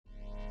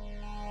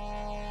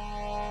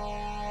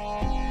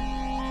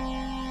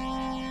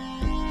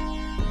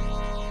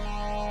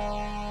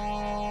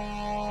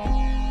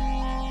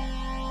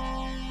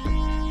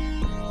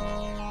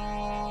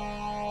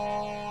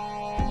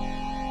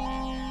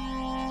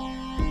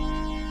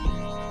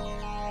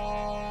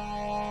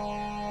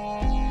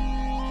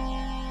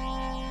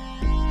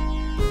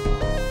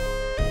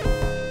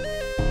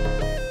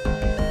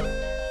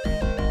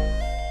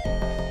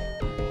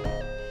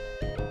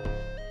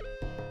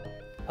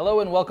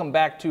and welcome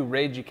back to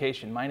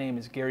RAID-Education. My name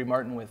is Gary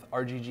Martin with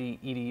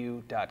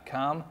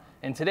rggedu.com,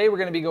 and today we're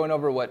going to be going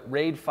over what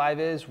RAID 5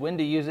 is, when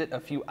to use it, a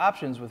few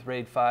options with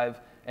RAID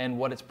 5, and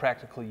what its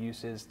practical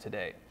use is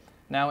today.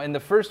 Now, in the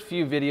first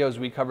few videos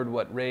we covered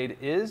what RAID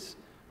is,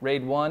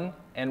 RAID 1,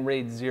 and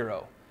RAID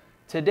 0.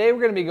 Today we're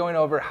going to be going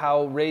over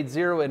how RAID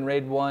 0 and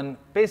RAID 1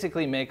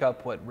 basically make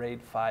up what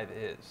RAID 5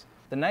 is.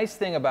 The nice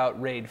thing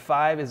about RAID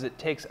 5 is it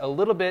takes a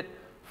little bit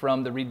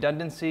from the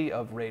redundancy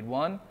of RAID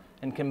 1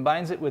 and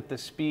combines it with the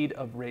speed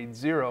of RAID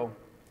 0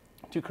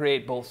 to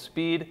create both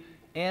speed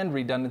and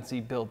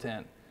redundancy built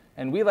in.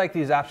 And we like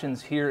these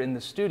options here in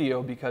the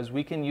studio because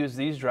we can use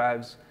these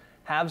drives,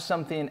 have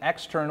something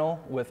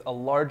external with a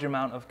large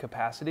amount of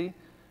capacity,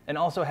 and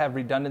also have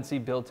redundancy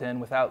built in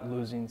without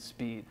losing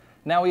speed.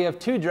 Now we have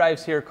two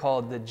drives here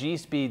called the G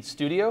Speed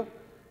Studio,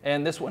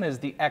 and this one is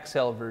the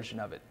XL version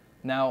of it.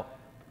 Now,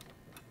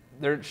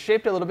 they're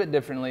shaped a little bit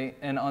differently,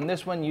 and on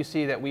this one you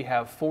see that we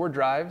have 4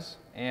 drives,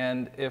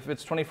 and if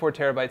it's 24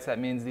 terabytes, that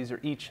means these are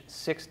each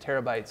 6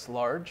 terabytes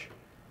large.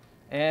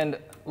 And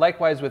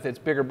likewise with its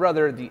bigger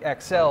brother, the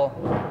XL,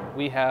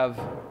 we have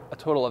a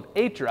total of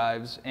 8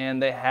 drives,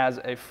 and it has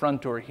a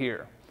front door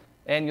here.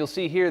 And you'll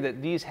see here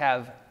that these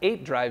have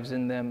 8 drives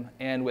in them,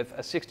 and with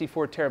a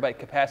 64 terabyte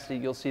capacity,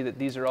 you'll see that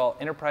these are all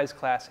enterprise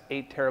class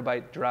 8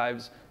 terabyte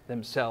drives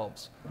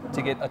themselves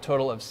to get a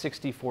total of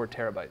 64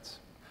 terabytes.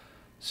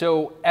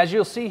 So as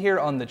you'll see here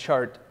on the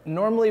chart,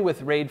 normally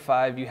with RAID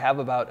 5 you have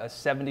about a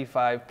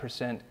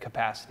 75%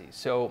 capacity.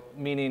 So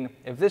meaning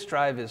if this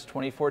drive is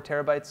 24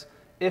 terabytes,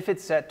 if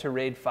it's set to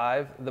RAID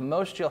 5, the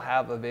most you'll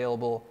have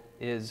available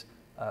is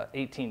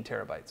 18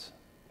 terabytes.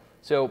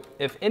 So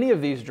if any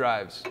of these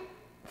drives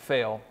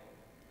fail,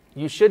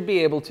 you should be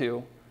able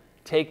to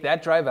take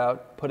that drive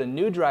out, put a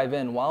new drive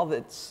in while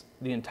the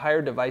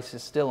entire device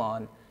is still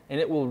on, and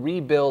it will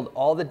rebuild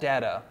all the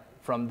data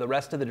from the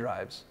rest of the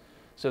drives.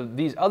 So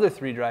these other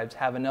 3 drives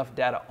have enough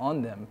data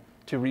on them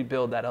to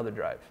rebuild that other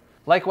drive.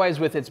 Likewise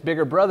with its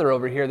bigger brother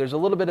over here, there's a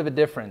little bit of a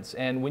difference.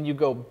 And when you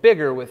go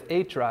bigger with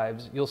 8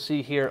 drives, you'll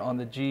see here on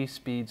the G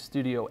Speed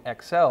Studio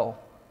XL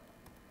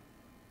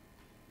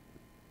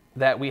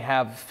that we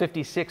have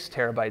 56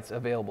 terabytes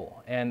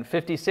available. And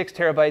 56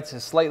 terabytes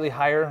is slightly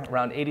higher,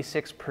 around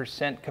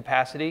 86%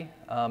 capacity.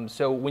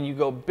 So when you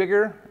go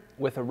bigger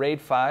with a RAID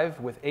 5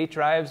 with 8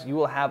 drives, you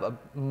will have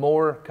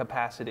more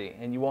capacity,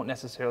 and you won't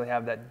necessarily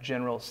have that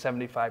general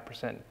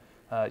 75%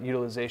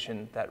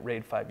 utilization that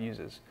RAID 5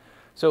 uses.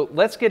 So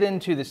let's get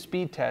into the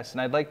speed test,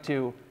 and I'd like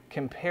to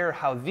compare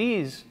how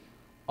these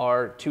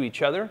are to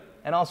each other,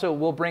 and also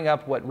we'll bring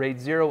up what RAID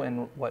 0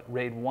 and what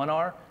RAID 1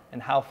 are,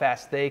 and how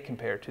fast they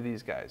compare to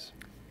these guys.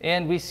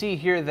 And we see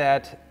here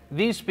that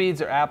these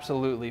speeds are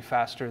absolutely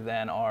faster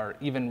than our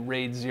even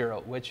RAID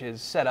 0, which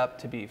is set up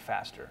to be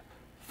faster.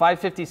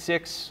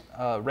 556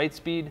 rate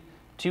speed,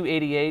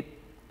 288,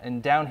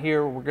 and down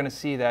here we're going to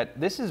see that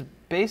this is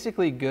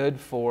basically good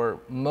for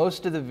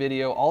most of the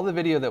video, all the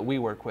video that we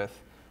work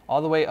with, all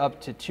the way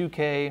up to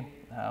 2K.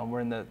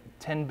 We're in the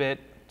 10-bit,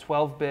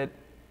 12-bit,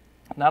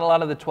 not a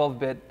lot of the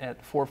 12-bit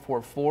at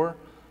 444,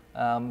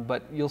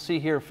 but you'll see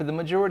here for the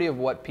majority of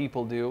what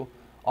people do,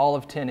 all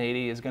of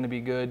 1080 is going to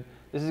be good.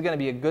 This is going to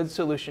be a good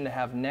solution to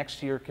have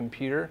next to your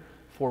computer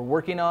for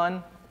working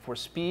on, for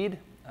speed,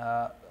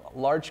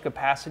 large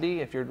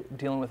capacity if you're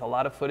dealing with a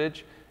lot of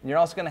footage, and you're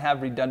also going to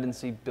have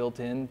redundancy built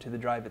into the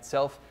drive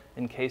itself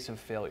in case of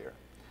failure.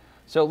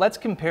 So let's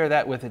compare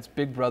that with its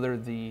big brother,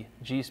 the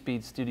G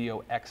Speed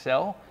Studio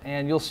XL,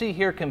 and you'll see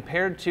here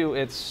compared to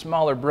its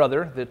smaller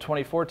brother, the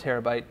 24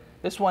 terabyte,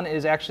 this one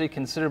is actually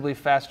considerably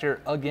faster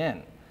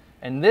again.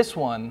 And this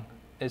one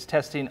is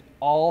testing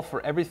all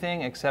for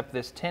everything except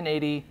this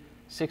 1080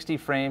 60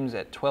 frames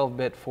at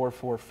 12-bit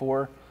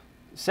 444.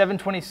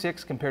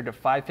 726 compared to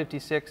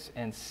 556,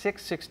 and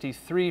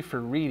 663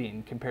 for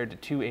reading compared to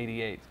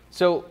 288.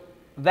 So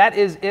that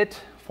is it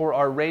for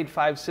our RAID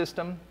 5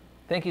 system.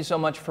 Thank you so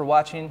much for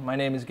watching. My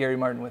name is Gary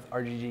Martin with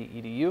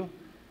rggedu.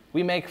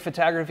 We make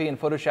photography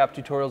and Photoshop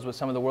tutorials with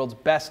some of the world's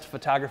best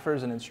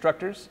photographers and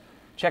instructors.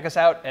 Check us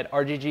out at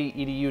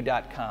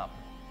rggedu.com.